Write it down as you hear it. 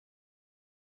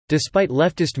Despite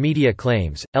leftist media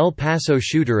claims, El Paso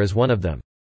shooter is one of them.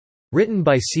 Written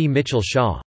by C. Mitchell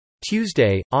Shaw.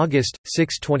 Tuesday, August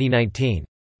 6, 2019.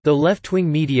 Though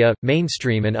left-wing media,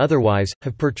 mainstream and otherwise,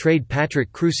 have portrayed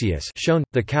Patrick Crusius, shown,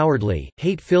 the cowardly,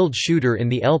 hate-filled shooter in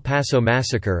the El Paso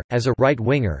massacre, as a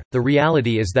right-winger, the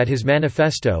reality is that his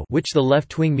manifesto, which the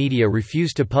left-wing media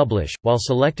refused to publish, while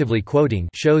selectively quoting,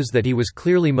 shows that he was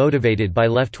clearly motivated by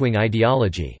left-wing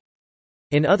ideology.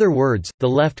 In other words, the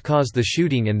left caused the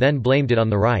shooting and then blamed it on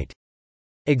the right.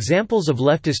 Examples of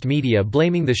leftist media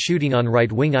blaming the shooting on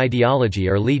right-wing ideology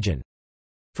are legion.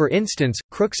 For instance,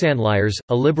 Crooksandliars,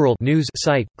 a liberal news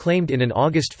site, claimed in an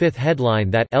August 5 headline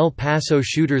that El Paso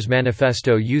Shooter's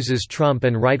manifesto uses Trump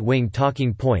and right-wing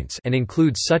talking points and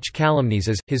includes such calumnies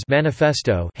as, his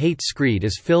manifesto hate screed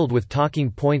is filled with talking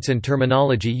points and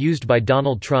terminology used by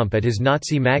Donald Trump at his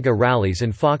Nazi MAGA rallies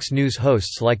and Fox News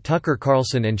hosts like Tucker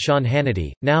Carlson and Sean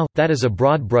Hannity. Now, that is a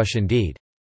broad brush indeed.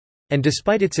 And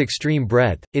despite its extreme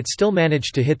breadth, it still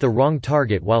managed to hit the wrong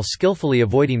target while skillfully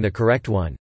avoiding the correct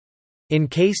one. In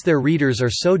case their readers are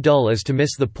so dull as to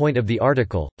miss the point of the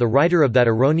article, the writer of that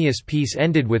erroneous piece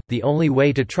ended with, "The only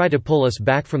way to try to pull us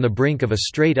back from the brink of a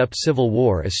straight-up civil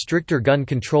war is stricter gun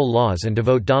control laws and to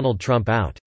vote Donald Trump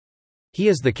out. He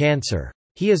is the cancer.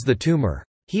 He is the tumor.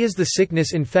 He is the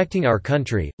sickness infecting our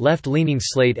country." Left-leaning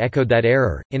Slate echoed that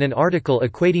error, in an article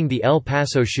equating the El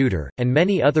Paso shooter, and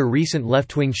many other recent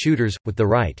left-wing shooters, with the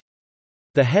right.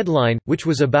 The headline, which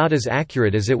was about as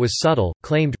accurate as it was subtle,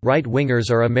 claimed,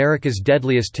 "Right-wingers are America's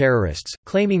deadliest terrorists,"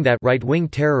 claiming that right-wing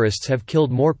terrorists have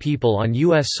killed more people on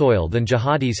U.S. soil than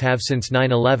jihadis have since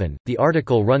 9/11. The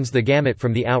article runs the gamut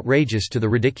from the outrageous to the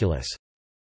ridiculous.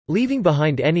 Leaving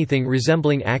behind anything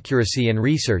resembling accuracy and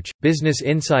research, Business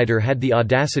Insider had the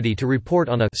audacity to report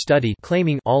on a study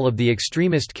claiming all of the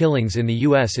extremist killings in the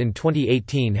U.S. in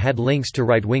 2018 had links to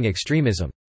right-wing extremism.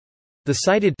 The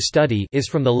cited study is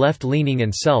from the left-leaning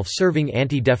and self-serving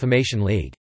Anti-Defamation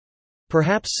League.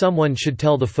 Perhaps someone should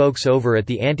tell the folks over at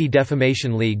the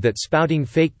Anti-Defamation League that spouting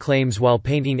fake claims while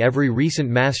painting every recent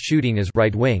mass shooting as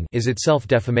right-wing is itself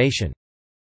defamation.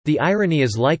 The irony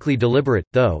is likely deliberate,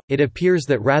 though. It appears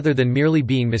that rather than merely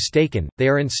being mistaken, they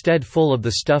are instead full of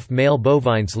the stuff male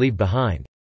bovines leave behind.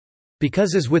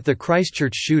 Because as with the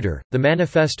Christchurch shooter, the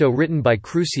manifesto written by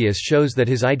Crusius shows that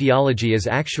his ideology is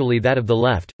actually that of the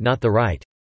left, not the right.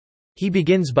 He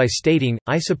begins by stating,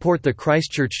 "I support the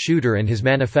Christchurch shooter and his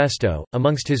manifesto."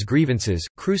 Amongst his grievances,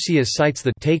 Crusius cites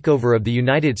the takeover of the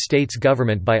United States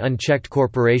government by unchecked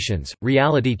corporations.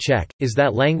 Reality check: is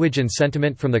that language and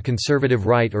sentiment from the conservative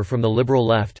right or from the liberal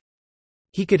left?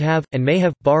 He could have, and may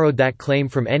have, borrowed that claim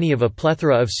from any of a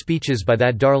plethora of speeches by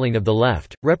that darling of the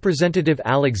left, Representative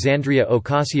Alexandria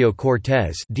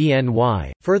Ocasio-Cortez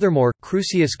 (DNY). Furthermore,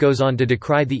 Crusius goes on to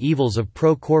decry the evils of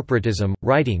pro-corporatism,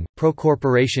 writing,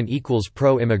 "Pro-corporation equals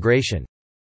pro-immigration."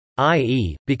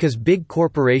 I.e., because big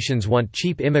corporations want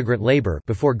cheap immigrant labor,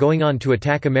 before going on to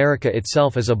attack America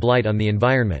itself as a blight on the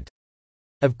environment.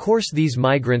 Of course these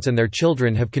migrants and their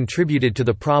children have contributed to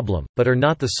the problem, but are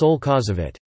not the sole cause of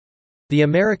it. The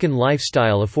American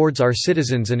lifestyle affords our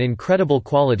citizens an incredible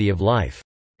quality of life.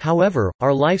 However,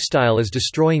 our lifestyle is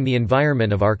destroying the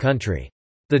environment of our country.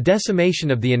 The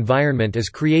decimation of the environment is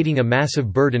creating a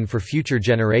massive burden for future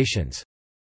generations.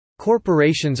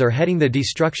 Corporations are heading the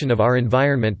destruction of our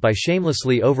environment by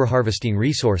shamelessly overharvesting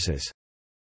resources.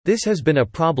 This has been a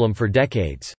problem for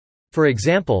decades. For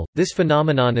example, this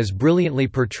phenomenon is brilliantly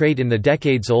portrayed in the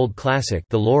decades-old classic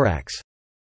The Lorax.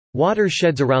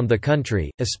 Watersheds around the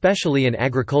country, especially in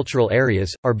agricultural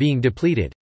areas, are being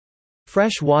depleted.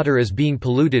 Fresh water is being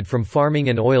polluted from farming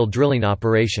and oil drilling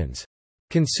operations.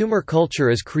 Consumer culture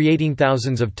is creating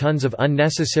thousands of tons of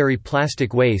unnecessary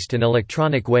plastic waste and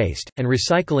electronic waste, and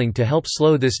recycling to help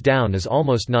slow this down is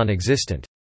almost non-existent.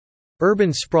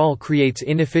 Urban sprawl creates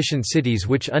inefficient cities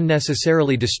which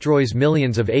unnecessarily destroys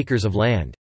millions of acres of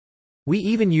land. We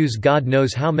even use God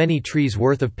knows how many trees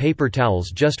worth of paper towels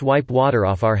just wipe water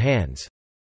off our hands.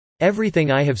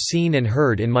 Everything I have seen and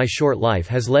heard in my short life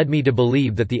has led me to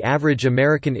believe that the average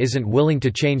American isn't willing to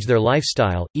change their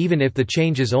lifestyle, even if the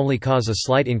changes only cause a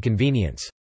slight inconvenience.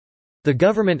 The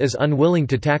government is unwilling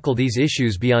to tackle these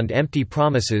issues beyond empty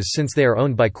promises since they are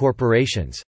owned by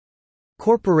corporations.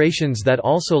 Corporations that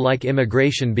also like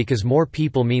immigration because more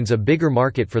people means a bigger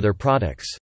market for their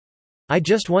products. I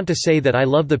just want to say that I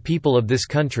love the people of this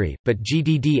country, but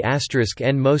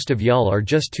GDD*N most of y'all are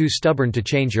just too stubborn to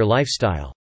change your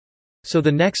lifestyle. So the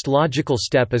next logical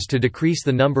step is to decrease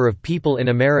the number of people in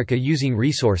America using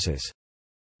resources.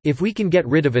 If we can get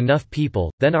rid of enough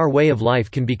people, then our way of life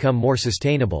can become more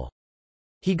sustainable.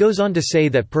 He goes on to say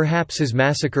that perhaps his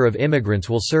massacre of immigrants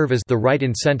will serve as the right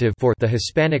incentive for the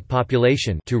Hispanic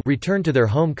population to return to their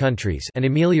home countries and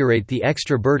ameliorate the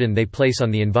extra burden they place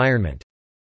on the environment.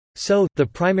 So, the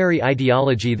primary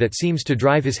ideology that seems to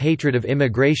drive his hatred of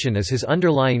immigration is his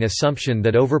underlying assumption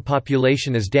that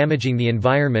overpopulation is damaging the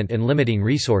environment and limiting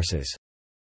resources.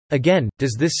 Again,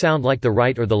 does this sound like the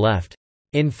right or the left?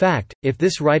 In fact, if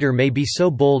this writer may be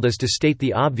so bold as to state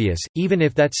the obvious, even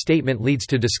if that statement leads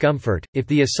to discomfort, if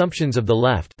the assumptions of the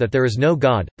left that there is no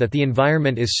God, that the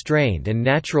environment is strained and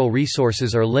natural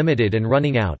resources are limited and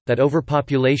running out, that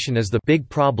overpopulation is the big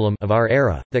problem of our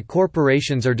era, that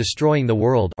corporations are destroying the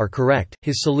world are correct,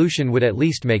 his solution would at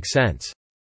least make sense.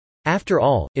 After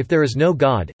all, if there is no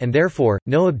God, and therefore,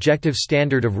 no objective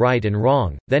standard of right and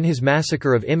wrong, then his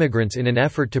massacre of immigrants in an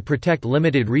effort to protect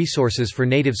limited resources for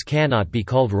natives cannot be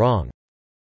called wrong.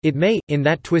 It may, in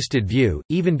that twisted view,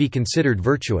 even be considered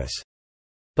virtuous.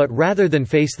 But rather than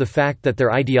face the fact that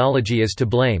their ideology is to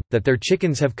blame, that their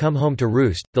chickens have come home to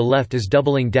roost, the left is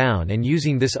doubling down and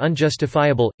using this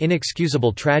unjustifiable,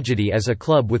 inexcusable tragedy as a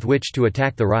club with which to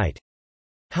attack the right.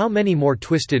 How many more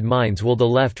twisted minds will the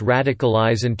left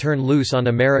radicalize and turn loose on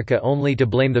America only to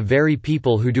blame the very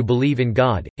people who do believe in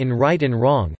God, in right and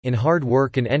wrong, in hard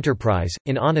work and enterprise,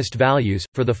 in honest values,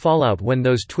 for the fallout when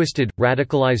those twisted,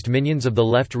 radicalized minions of the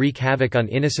left wreak havoc on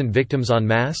innocent victims en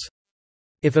masse?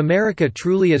 If America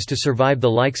truly is to survive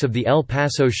the likes of the El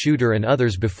Paso shooter and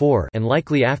others before and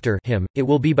likely after him, it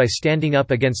will be by standing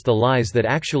up against the lies that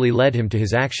actually led him to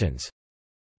his actions.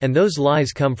 And those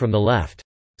lies come from the left.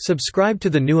 Subscribe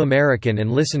to The New American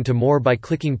and listen to more by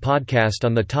clicking podcast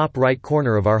on the top right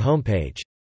corner of our homepage.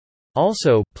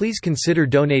 Also, please consider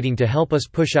donating to help us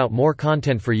push out more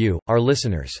content for you, our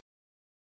listeners.